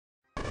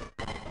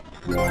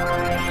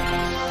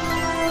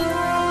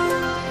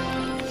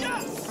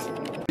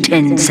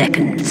10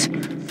 seconds.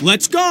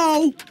 Let's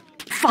go!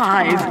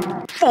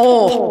 5,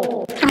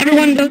 4,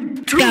 Everyone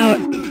go out.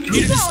 Need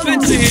a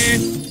dispenser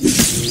here.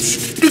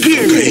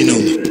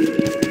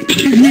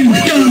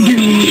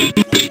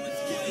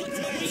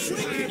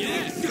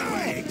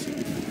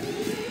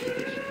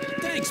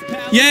 Thanks,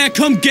 pal. Yeah,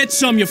 come get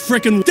some, you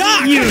frickin'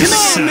 Doc! Come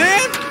on,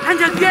 man! and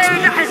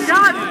again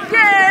and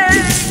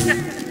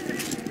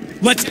again!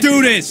 Let's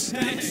do this!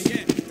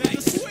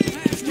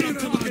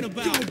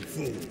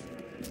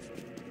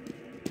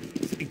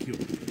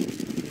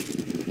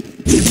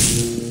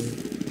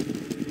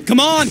 Come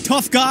on,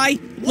 tough guy!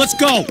 Let's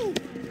go!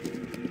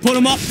 Put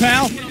him up,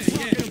 pal!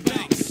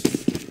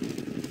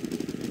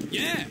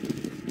 Yeah!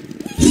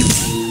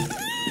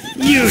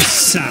 You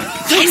suck!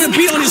 I'm gonna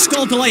beat on his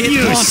skull till I hit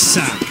You pause.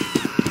 suck!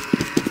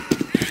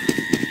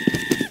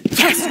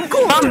 Yes, go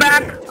on.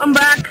 I'm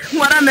back.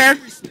 What I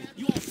missed?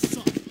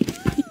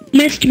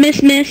 Missed.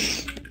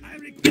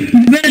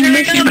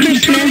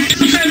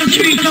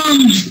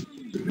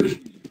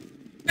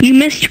 You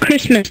missed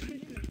Christmas.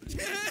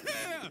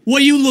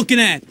 What are you looking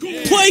at?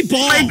 Play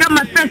ball! I got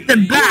my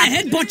festive back.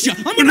 I'm gonna headbutt you! I'm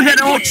Even gonna had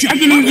headbutt you! I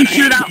can even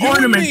shoot out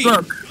ornaments.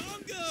 Look.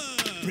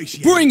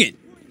 Bring it!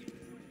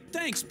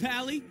 Thanks,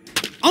 Pally.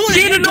 I'm gonna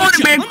See the headbutt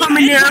you! ornament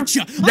coming here.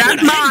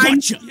 That's mine.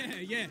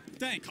 Yeah,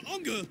 thanks.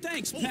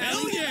 Thanks,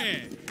 Pally.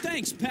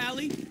 Thanks,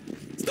 Pally.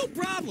 It's no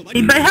problem.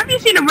 But have you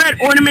seen a red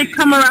ornament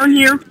come around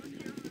here?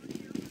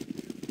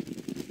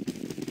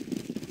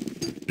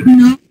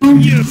 No.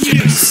 You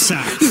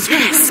suck!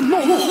 Yes,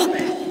 more!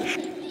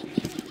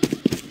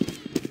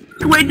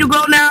 Where'd you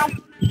go now?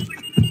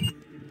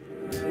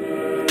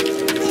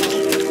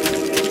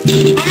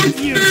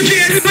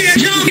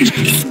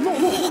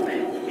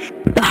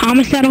 The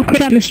homicidal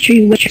Christmas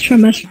tree wakes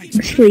from us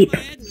asleep.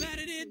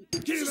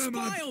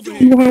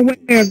 You are aware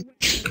of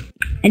this,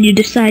 and you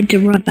decide to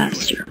run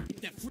faster.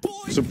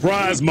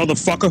 Surprise,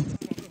 motherfucker!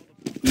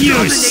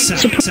 You suck!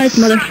 Surprise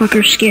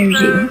motherfucker scares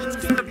you,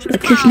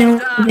 but to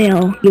no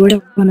avail, you are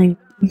still running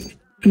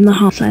from the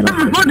homicidal.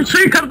 Before the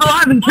tree comes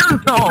alive and kills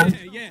us all.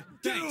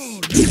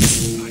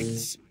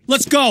 Thanks.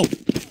 Let's go!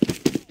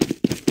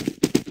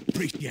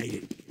 Appreciate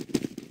it.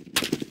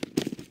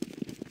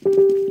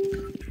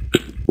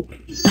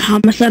 The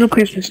homicidal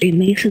Christmas tree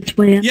makes its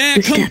way up Yeah,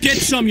 the come steps. get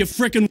some, you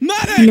frickin'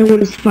 You know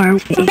it is far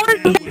away,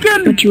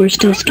 but you are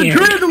still The scared,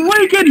 tree is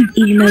awakened.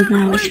 even though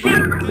now it's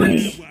far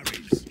away.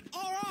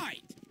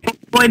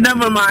 Wait,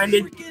 never mind.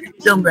 It's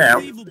still there.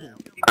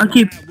 I'll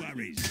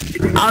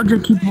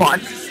just keep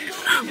watching.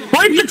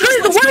 Wait, the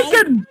tree's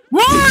awakened!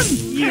 Run!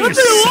 Leave me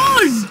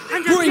alone!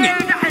 And Bring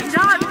again and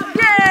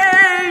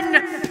again!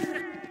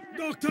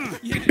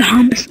 The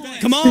homicidal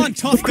Come on,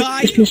 tough guy!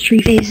 Christmas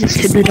tree phases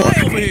to the door,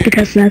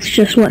 because that's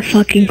just what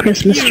fucking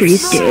Christmas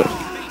trees do.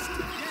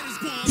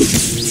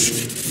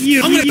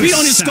 I'm gonna beat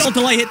on his skull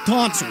till I hit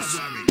tonsils.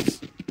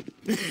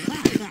 This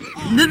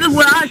is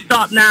where I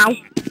stop now.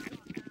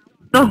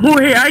 The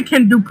way I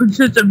can do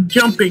consists of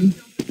jumping.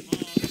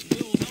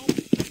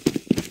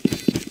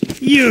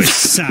 You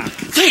suck!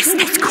 Yes,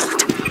 that's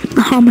good!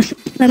 The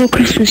homicidal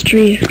Christmas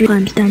tree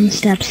climbs down the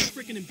steps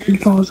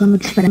and falls on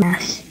its fat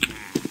ass.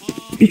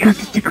 Because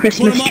it's a Put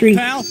Christmas him up, tree.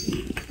 pal.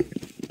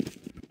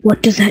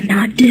 What does that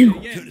not do?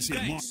 Yeah,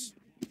 thanks.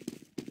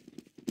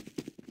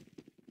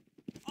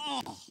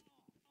 Oh.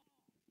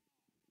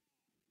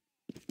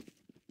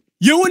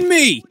 You and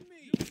me!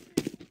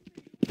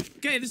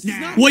 Okay, this is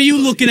not... What are you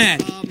looking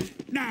at?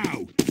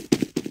 Now!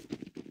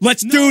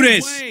 Let's do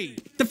this!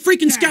 The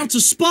freaking scout's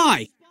a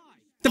spy!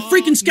 The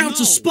freaking scout's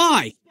a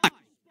spy!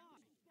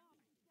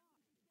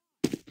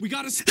 We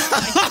gotta stop!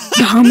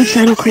 The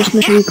homicidal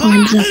Christmas tree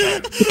climbs up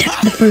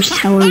the first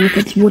tower with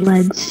its wood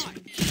legs.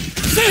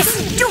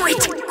 Yes, do it!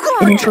 It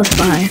Good! is a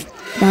spy.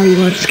 Now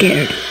you are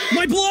scared.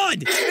 My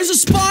blood! There's a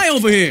spy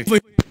over here!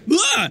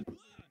 Ugh!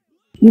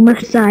 You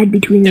must decide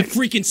between That the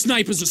freaking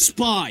sniper's a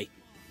spy!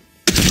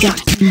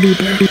 Justin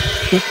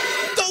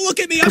Bieber Don't look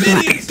at me, I'm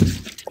an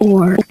idiot!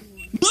 or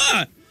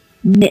Ugh!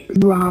 Mitt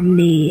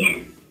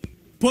Romney.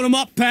 Put him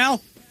up,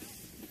 pal!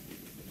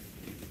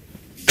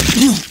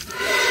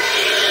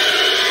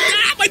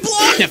 Ah, my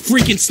blood! That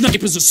freaking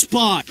sniper's a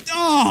spy!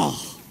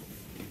 Oh!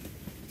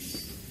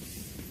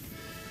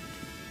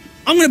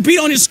 I'm gonna beat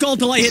on his skull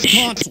till I hit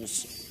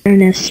tonsils!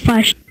 Fairness,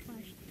 flash.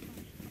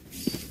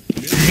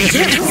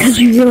 Because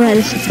you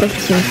realize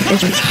Officer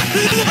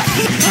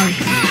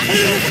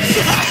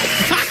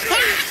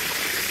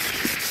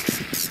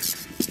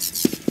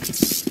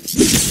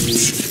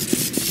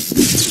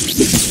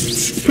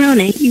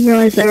Brownie, you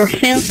realize that we're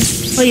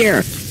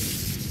failure.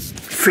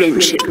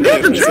 Friendship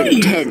ends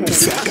in 10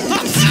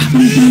 seconds.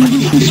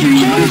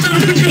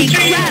 Hey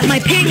crap, my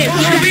ping is